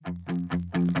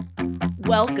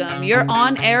Welcome. You're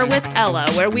on air with Ella,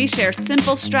 where we share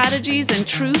simple strategies and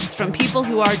truths from people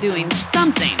who are doing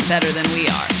something better than we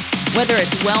are. Whether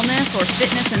it's wellness or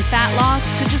fitness and fat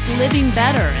loss, to just living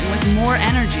better and with more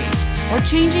energy, or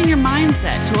changing your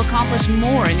mindset to accomplish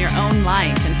more in your own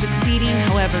life and succeeding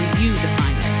however you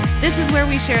define it. This is where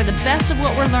we share the best of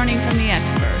what we're learning from the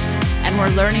experts, and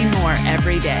we're learning more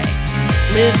every day.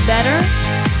 Live better,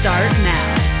 start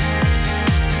now.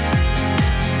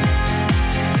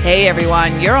 Hey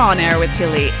everyone, you're on air with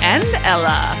Tilly and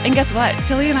Ella. And guess what?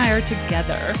 Tilly and I are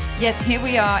together. Yes, here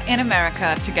we are in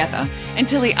America together. And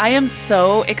Tilly, I am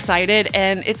so excited,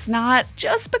 and it's not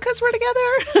just because we're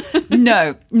together.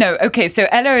 No. Okay, so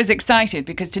Ella is excited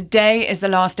because today is the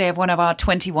last day of one of our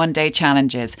 21-day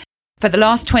challenges. For the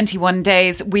last 21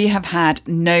 days, we have had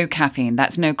no caffeine.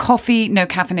 That's no coffee, no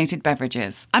caffeinated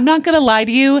beverages. I'm not going to lie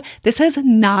to you. This has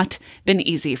not been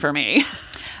easy for me.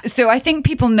 So I think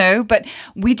people know, but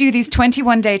we do these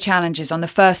 21-day challenges on the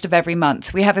first of every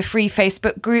month. We have a free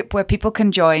Facebook group where people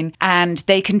can join and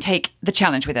they can take the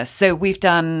challenge with us. So we've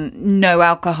done no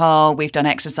alcohol. We've done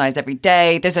exercise every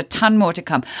day. There's a ton more to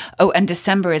come. Oh, and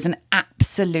December is an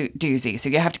absolute doozy. So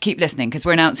you have to keep listening because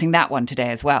we're announcing that one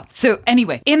today as well. So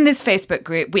anyway, in this Facebook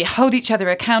group, we hold each other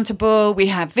accountable. We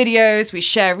have videos, we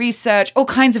share research, all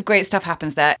kinds of great stuff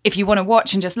happens there. If you want to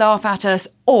watch and just laugh at us,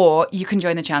 or you can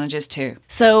join the challenges too.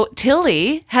 So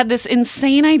Tilly had this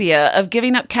insane idea of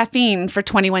giving up caffeine for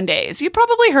 21 days. You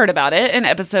probably heard about it in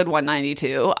episode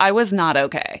 192. I was not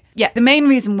okay. Yeah, the main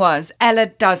reason was Ella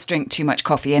does drink too much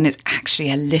coffee and is actually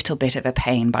a little bit of a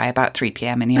pain by about 3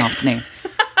 p.m. in the afternoon.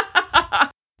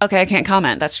 Okay, I can't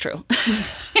comment. That's true.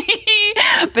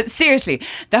 But seriously,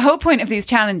 the whole point of these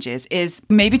challenges is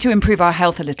maybe to improve our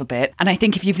health a little bit. And I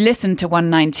think if you've listened to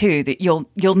 192, that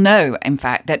you'll know, in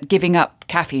fact, that giving up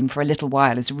caffeine for a little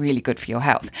while is really good for your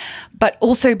health. But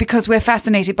also because we're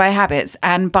fascinated by habits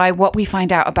and by what we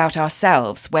find out about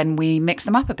ourselves when we mix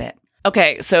them up a bit.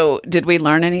 Okay, so did we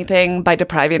learn anything by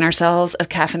depriving ourselves of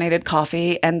caffeinated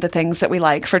coffee and the things that we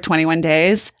like for 21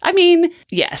 days? I mean,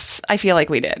 yes, I feel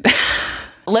like we did.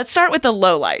 Let's start with the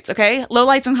lowlights, okay?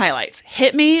 Lowlights and highlights.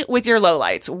 Hit me with your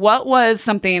lowlights. What was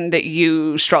something that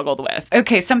you struggled with?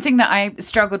 Okay, something that I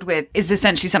struggled with is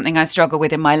essentially something I struggle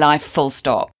with in my life, full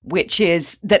stop, which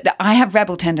is that I have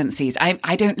rebel tendencies.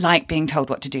 I don't like being told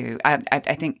what to do. I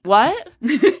think... What?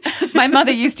 My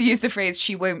mother used to use the phrase,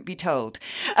 she won't be told.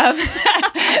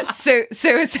 So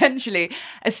essentially,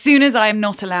 as soon as I am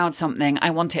not allowed something, I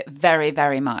want it very,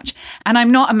 very much. And I'm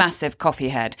not a massive coffee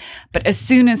head, but as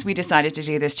soon as we decided to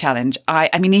do this challenge,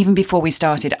 I mean, even before we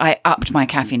started, I upped my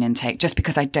caffeine intake just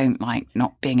because I don't like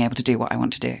not being able to do what I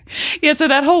want to do. Yeah, so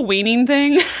that whole weaning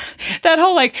thing, that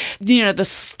whole the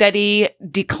steady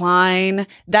decline,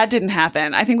 that didn't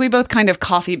happen. I think we both kind of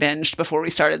coffee binged before we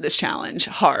started this challenge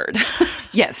hard.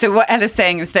 Yeah, so what Ella's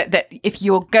saying is that if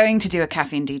you're going to do a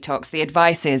caffeine detox, the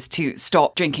advice is to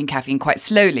stop drinking caffeine quite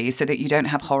slowly so that you don't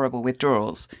have horrible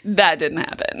withdrawals. That didn't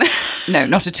happen. No,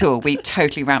 not at all. We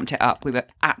totally ramped it up. We were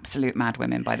absolute mad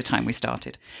women by the time we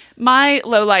started. My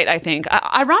low light, I think,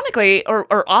 ironically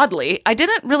or oddly, I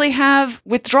didn't really have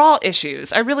withdrawal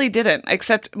issues. I really didn't,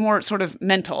 except more sort of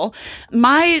mental.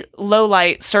 My low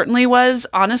light certainly was,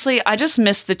 honestly, I just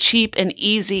missed the cheap and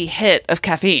easy hit of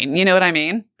caffeine. You know what I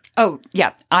mean? Oh,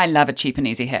 yeah. I love a cheap and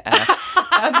easy hit.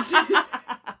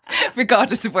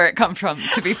 Regardless of where it comes from,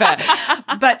 to be fair.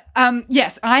 But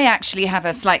yes, I actually have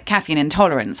a slight caffeine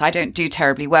intolerance. I don't do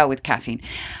terribly well with caffeine.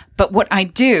 But what I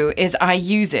do is I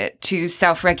use it to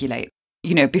self-regulate.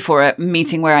 You know, before a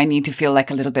meeting where I need to feel like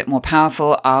a little bit more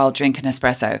powerful, I'll drink an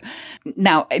espresso.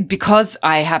 Now, because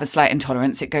I have a slight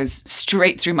intolerance, it goes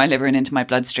straight through my liver and into my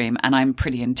bloodstream, and I'm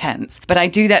pretty intense. But I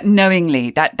do that knowingly.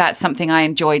 That's something I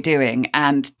enjoy doing,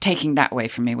 and taking that away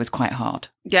from me was quite hard.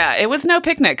 Yeah, it was no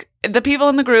picnic. The people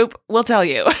in the group will tell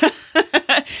you.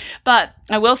 But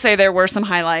I will say there were some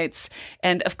highlights.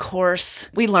 And of course,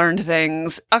 we learned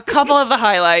things. A couple of the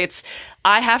highlights,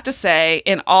 I have to say,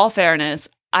 in all fairness,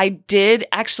 I did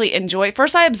actually enjoy.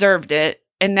 First, I observed it.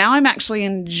 And now I'm actually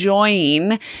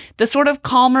enjoying the sort of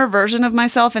calmer version of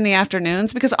myself in the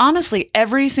afternoons, because honestly,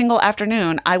 every single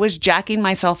afternoon I was jacking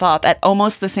myself up at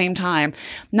almost the same time,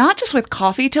 not just with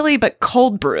coffee, Tilly, but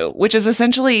cold brew, which is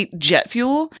essentially jet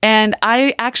fuel. And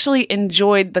I actually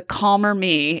enjoyed the calmer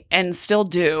me, and still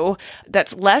do,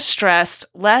 that's less stressed,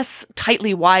 less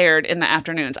tightly wired in the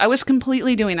afternoons. I was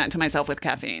completely doing that to myself with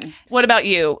caffeine. What about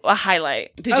you? A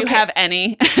highlight? Did you have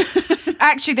any?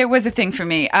 Actually, there was a thing for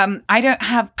me. I don't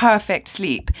have perfect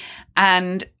sleep.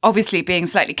 And obviously being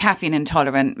slightly caffeine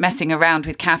intolerant, messing around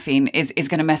with caffeine is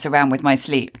going to mess around with my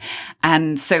sleep.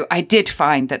 And so I did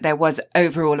find that there was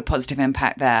overall a positive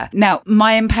impact there. Now,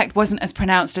 my impact wasn't as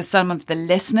pronounced as some of the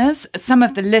listeners. Some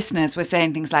of the listeners were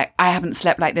saying things like, I haven't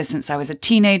slept like this since I was a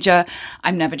teenager.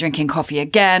 I'm never drinking coffee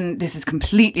again. This is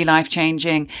completely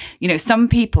life-changing. You know, some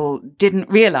people didn't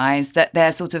realize that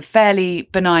their sort of fairly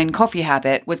benign coffee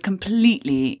habit was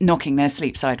completely knocking their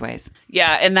sleep sideways.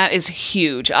 Yeah, and that is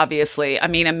huge, obviously. I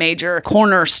mean, a major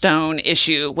cornerstone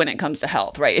issue when it comes to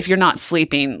health, right? If you're not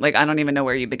sleeping, like, I don't even know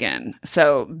where you begin.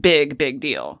 So big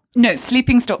deal. No,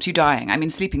 sleeping stops you dying. I mean,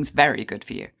 sleeping's very good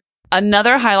for you.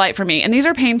 Another highlight for me, and these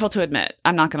are painful to admit,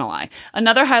 I'm not going to lie.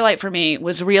 Another highlight for me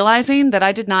was realizing that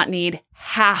I did not need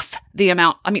half the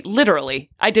amount. I mean, literally,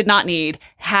 I did not need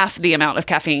half the amount of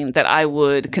caffeine that I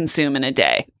would consume in a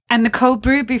day. And the cold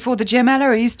brew before the gym, Ella,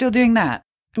 are you still doing that?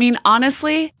 I mean,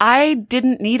 honestly, I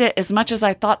didn't need it as much as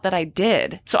I thought that I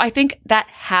did. So I think that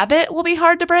habit will be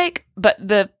hard to break, but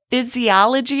the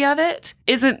physiology of it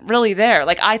isn't really there.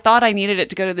 Like, I thought I needed it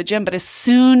to go to the gym, but as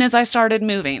soon as I started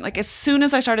moving,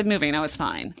 I was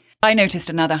fine. I noticed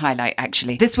another highlight,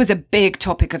 actually. This was a big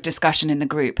topic of discussion in the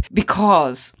group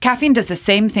because caffeine does the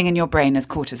same thing in your brain as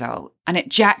cortisol, and it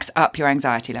jacks up your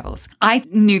anxiety levels. I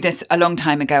knew this a long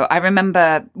time ago. I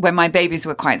remember when my babies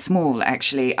were quite small,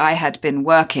 actually, I had been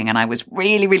working and I was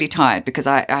really tired because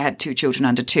I had 2 children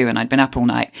under 2 and I'd been up all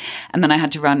night. And then I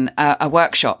had to run a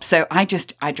workshop. So I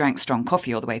drank strong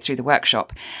coffee all the way through the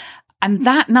workshop. And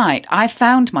that night, I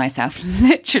found myself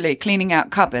literally cleaning out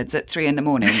cupboards at 3 a.m,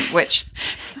 which,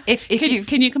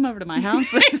 Can you come over to my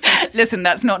house? Listen,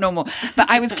 that's not normal. But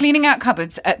I was cleaning out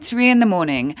cupboards at 3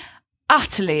 a.m,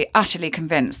 utterly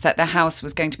convinced that the house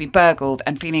was going to be burgled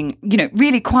and feeling,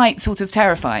 really quite sort of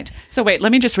terrified. So wait,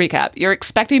 let me just recap. You're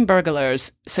expecting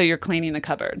burglars, so you're cleaning the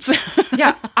cupboards.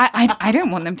 Yeah, I don't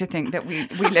want them to think that we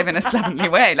live in a slovenly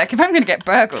way. Like, if I'm going to get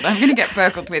burgled, I'm going to get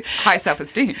burgled with high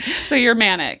self-esteem. So you're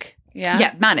manic. Yeah.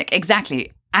 Yeah, manic,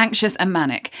 exactly. Anxious and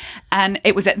manic. And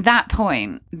it was at that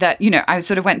point that, I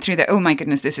sort of went through the, oh my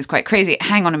goodness, this is quite crazy.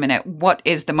 Hang on a minute. What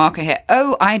is the marker here?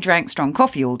 Oh, I drank strong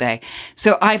coffee all day.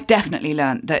 So I've definitely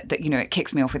learned that it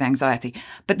kicks me off with anxiety.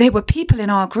 But there were people in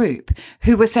our group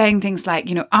who were saying things like,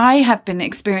 I have been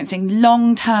experiencing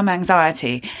long-term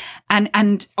anxiety.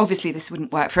 And obviously this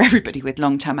wouldn't work for everybody with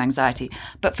long-term anxiety.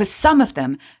 But for some of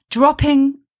them,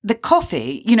 dropping the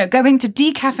coffee, going to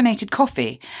decaffeinated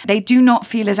coffee, they do not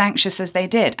feel as anxious as they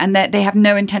did. And they have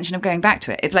no intention of going back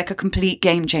to it. It's like a complete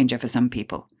game changer for some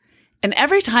people. And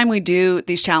every time we do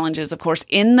these challenges, of course,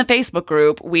 in the Facebook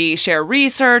group, we share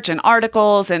research and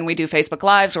articles, and we do Facebook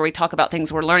Lives where we talk about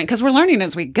things we're learning, because we're learning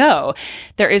as we go.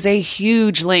 There is a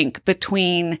huge link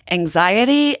between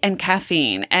anxiety and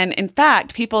caffeine. And in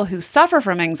fact, people who suffer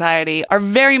from anxiety are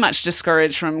very much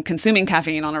discouraged from consuming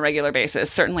caffeine on a regular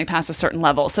basis, certainly past a certain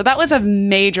level. So that was a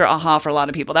major aha for a lot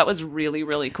of people. That was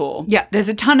really cool. Yeah, there's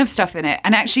a ton of stuff in it.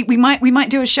 And actually, we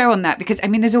might do a show on that because,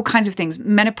 there's all kinds of things.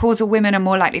 Menopausal women are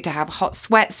more likely to have hot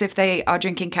sweats if they are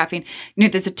drinking caffeine.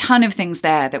 There's a ton of things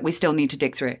there that we still need to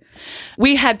dig through.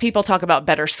 We had people talk about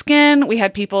better skin. We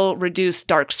had people reduce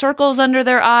dark circles under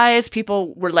their eyes.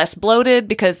 People were less bloated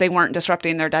because they weren't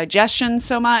disrupting their digestion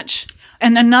so much.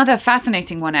 And another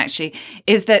fascinating one, actually,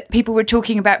 is that people were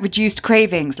talking about reduced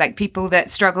cravings, like people that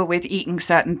struggle with eating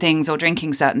certain things or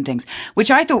drinking certain things, which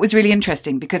I thought was really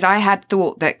interesting because I had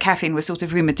thought that caffeine was sort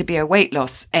of rumored to be a weight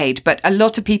loss aid, but a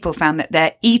lot of people found that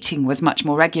their eating was much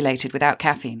more regulated without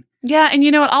caffeine. Yeah, and you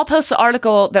know what? I'll post the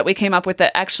article that we came up with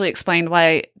that actually explained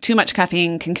why too much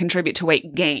caffeine can contribute to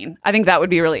weight gain. I think that would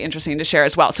be really interesting to share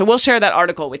as well. So we'll share that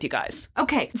article with you guys.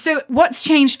 Okay, so what's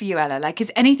changed for you, Ella? Like,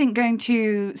 is anything going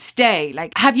to stay?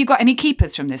 Like, have you got any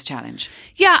keepers from this challenge?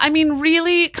 Yeah,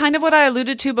 really kind of what I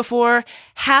alluded to before.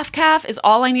 Half calf is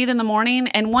all I need in the morning.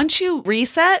 And once you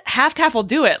reset, half calf will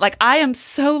do it. Like, I am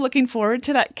so looking forward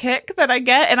to that kick that I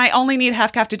get, and I only need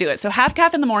half calf to do it. So half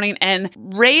calf in the morning, and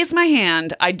raise my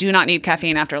hand, I do not need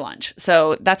caffeine after lunch.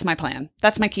 So that's my plan.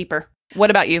 That's my keeper. What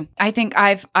about you? I think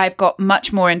I've got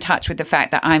much more in touch with the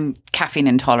fact that I'm caffeine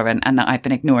intolerant and that I've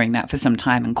been ignoring that for some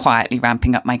time and quietly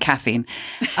ramping up my caffeine.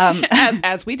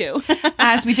 As we do.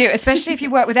 As we do, especially if you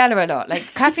work with Ella a lot.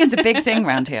 Like, caffeine's a big thing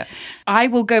around here. I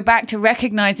will go back to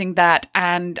recognizing that.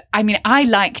 And I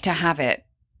like to have it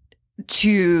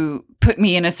to put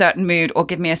me in a certain mood or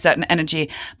give me a certain energy,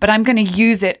 but I'm going to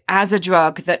use it as a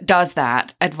drug that does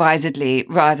that advisedly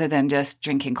rather than just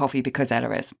drinking coffee because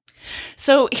Ella is.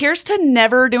 So here's to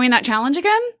never doing that challenge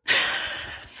again.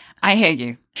 I hear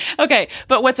you. Okay,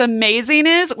 but what's amazing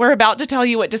is we're about to tell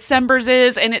you what December's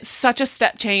is, and it's such a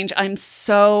step change. I'm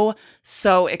so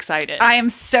excited. I am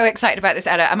so excited about this,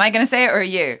 Ella. Am I going to say it or are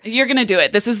you? You're going to do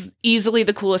it. This is easily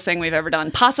the coolest thing we've ever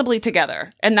done, possibly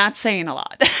together. And that's saying a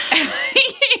lot.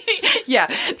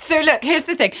 Yeah. So look, here's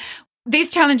the thing. These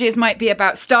challenges might be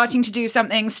about starting to do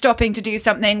something, stopping to do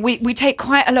something. We take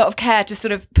quite a lot of care to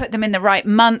sort of put them in the right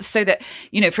month so that,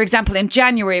 for example, in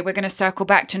January, we're going to circle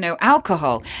back to no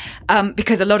alcohol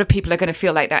because a lot of people are going to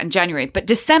feel like that in January. But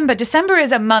December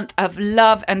is a month of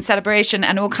love and celebration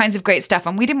and all kinds of great stuff.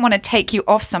 And we didn't want to take you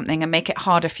off something and make it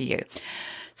harder for you.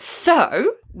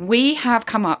 So we have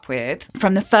come up with,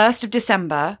 from the 1st of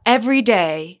December, every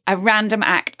day, a random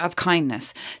act of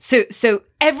kindness. So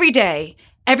every day,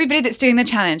 everybody that's doing the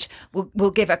challenge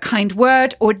will give a kind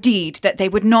word or deed that they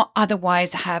would not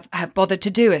otherwise have bothered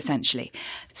to do, essentially.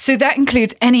 So that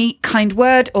includes any kind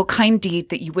word or kind deed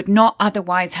that you would not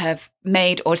otherwise have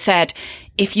made or said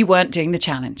if you weren't doing the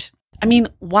challenge. I mean,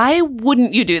 why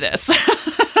wouldn't you do this?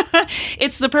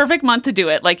 It's the perfect month to do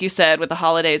it, like you said, with the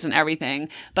holidays and everything.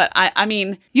 But I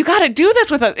mean, you got to do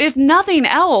this with if nothing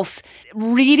else,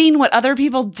 reading what other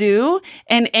people do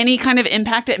and any kind of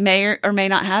impact it may or may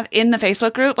not have in the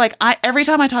Facebook group. Like every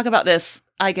time I talk about this,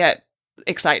 I get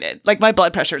excited. Like my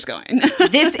blood pressure's going.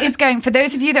 This is going, for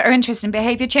those of you that are interested in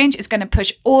behavior change, it's going to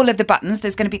push all of the buttons.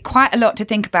 There's going to be quite a lot to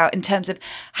think about in terms of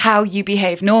how you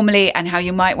behave normally and how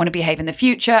you might want to behave in the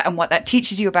future and what that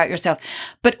teaches you about yourself.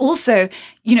 But also,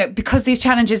 because these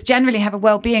challenges generally have a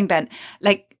well-being bent,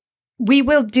 like we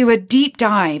will do a deep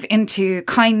dive into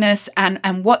kindness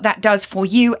and what that does for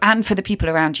you and for the people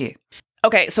around you.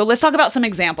 Okay, so let's talk about some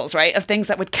examples, right, of things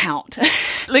that would count.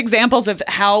 Examples of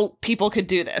how people could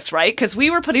do this, right? Because we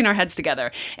were putting our heads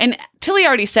together. And Tilly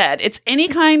already said, it's any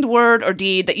kind word or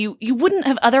deed that you wouldn't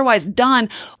have otherwise done,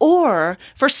 or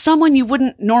for someone you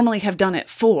wouldn't normally have done it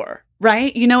for.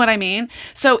 Right? You know what I mean?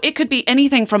 So it could be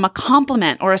anything from a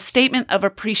compliment or a statement of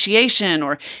appreciation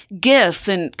or gifts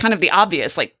and kind of the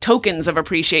obvious, like tokens of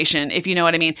appreciation, if you know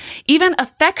what I mean. Even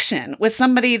affection with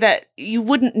somebody that you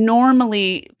wouldn't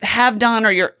normally have done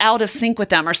or you're out of sync with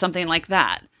them or something like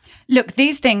that. Look,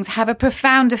 these things have a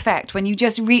profound effect when you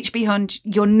just reach beyond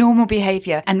your normal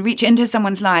behavior and reach into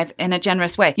someone's life in a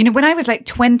generous way. When I was like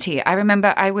 20, I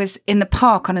remember I was in the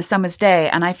park on a summer's day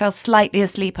and I fell slightly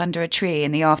asleep under a tree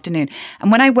in the afternoon.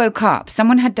 And when I woke up,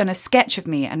 someone had done a sketch of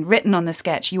me and written on the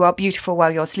sketch, "You are beautiful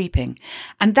while you're sleeping."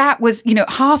 And that was,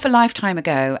 half a lifetime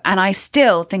ago. And I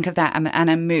still think of that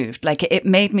and I'm moved. Like it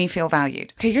made me feel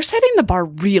valued. Okay, you're setting the bar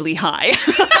really high.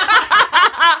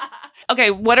 Okay,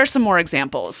 what are some more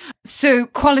examples? So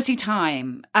quality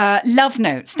time, love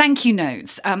notes, thank you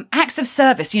notes, acts of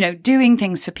service, doing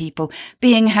things for people,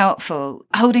 being helpful,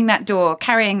 holding that door,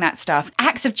 carrying that stuff,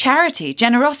 acts of charity,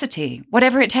 generosity,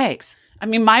 whatever it takes. I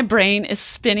mean, my brain is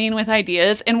spinning with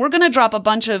ideas, and we're going to drop a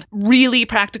bunch of really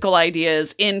practical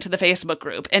ideas into the Facebook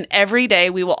group. And every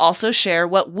day we will also share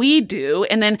what we do.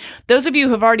 And then those of you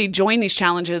who have already joined these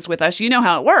challenges with us, you know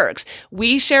how it works.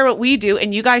 We share what we do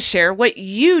and you guys share what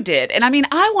you did. And I mean,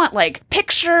 I want like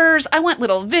pictures. I want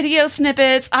little video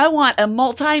snippets. I want a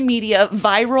multimedia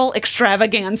viral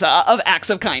extravaganza of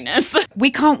acts of kindness. We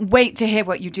can't wait to hear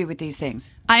what you do with these things.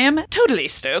 I am totally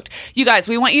stoked. You guys,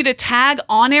 we want you to tag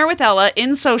On Air with Ella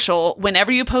in social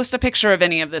whenever you post a picture of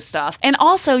any of this stuff. And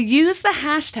also use the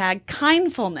hashtag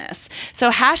kindfulness. So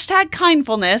hashtag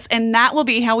kindfulness, and that will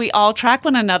be how we all track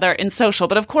one another in social.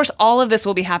 But of course, all of this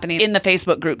will be happening in the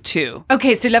Facebook group too.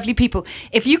 Okay, so lovely people,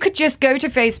 if you could just go to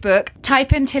Facebook,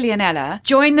 type in Tilly and Ella,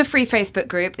 join the free Facebook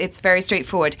group. It's very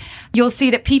straightforward. You'll see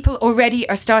that people already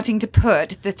are starting to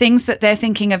put the things that they're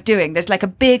thinking of doing. There's like a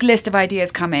big list of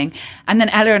ideas coming. And then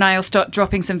Ella and I will start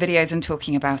dropping some videos and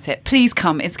talking about it. Please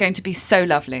come. It's going to be so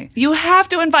lovely. You have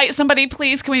to invite somebody.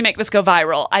 Please, can we make this go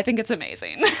viral? I think it's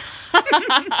amazing.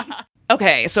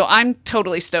 Okay, so I'm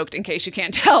totally stoked in case you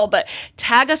can't tell, but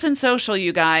tag us in social,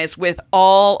 you guys, with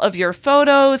all of your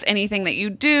photos, anything that you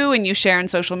do and you share in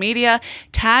social media.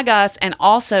 Tag us and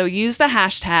also use the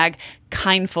hashtag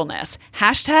kindfulness.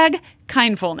 Hashtag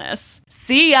kindfulness.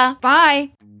 See ya.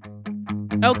 Bye.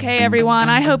 Okay, everyone,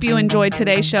 I hope you enjoyed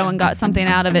today's show and got something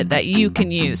out of it that you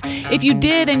can use. If you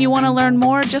did and you want to learn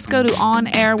more, just go to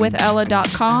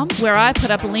onairwithella.com, where I put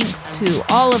up links to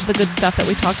all of the good stuff that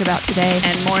we talked about today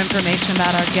and more information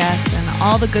about our guests and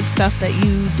all the good stuff that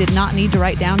you did not need to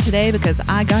write down today because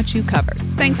I got you covered.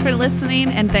 Thanks for listening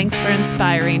and thanks for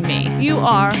inspiring me. You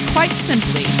are, quite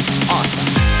simply,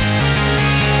 awesome.